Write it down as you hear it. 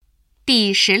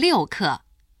第16课，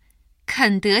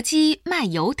肯德基卖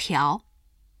油条。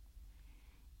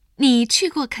你去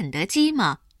过肯德基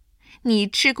吗？你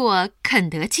吃过肯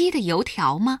德基的油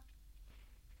条吗？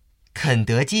肯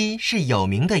德基是有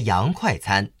名的洋快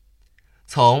餐。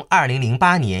从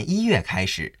2008年1月开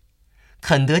始，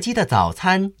肯德基的早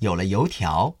餐有了油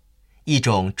条，一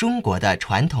种中国的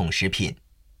传统食品。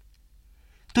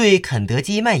对肯德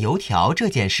基卖油条这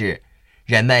件事，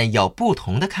人们有不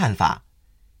同的看法。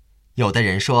有的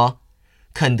人说，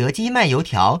肯德基卖油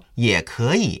条也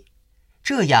可以，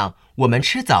这样我们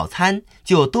吃早餐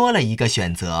就多了一个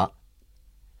选择。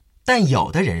但有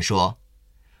的人说，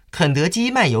肯德基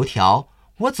卖油条，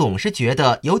我总是觉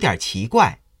得有点奇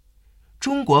怪。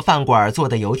中国饭馆做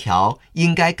的油条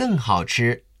应该更好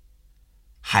吃。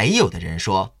还有的人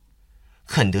说，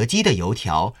肯德基的油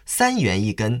条3元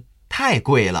一根，太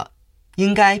贵了，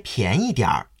应该便宜点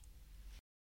儿。